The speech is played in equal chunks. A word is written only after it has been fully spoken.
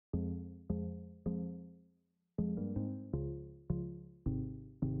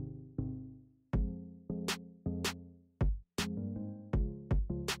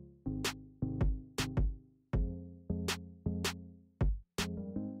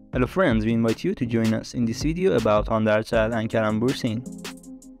Hello friends, we invite you to join us in this video about Hande and Kerem bursin.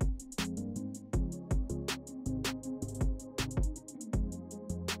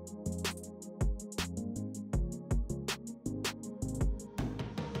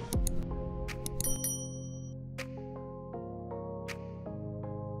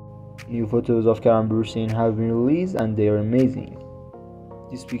 New photos of Kerem bursin have been released and they are amazing.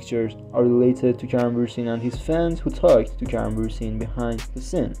 These pictures are related to Kerem bursin and his fans who talked to Kerem bursin behind the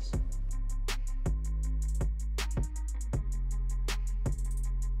scenes.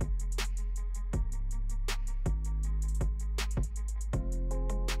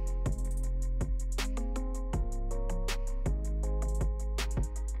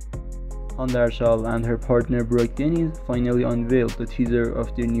 Hande and her partner Brooke Dennis finally unveiled the teaser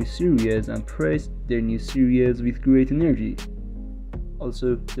of their new series and praised their new series with great energy.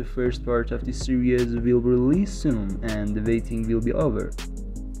 Also, the first part of this series will be released soon and the waiting will be over.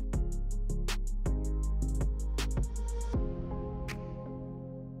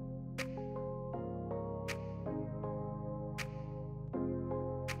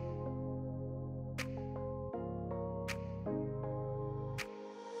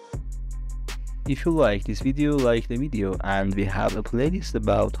 If you like this video, like the video, and we have a playlist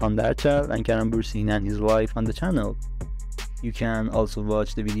about Hande and Kerem bursin and his life on the channel. You can also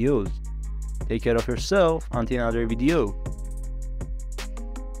watch the videos. Take care of yourself until another video.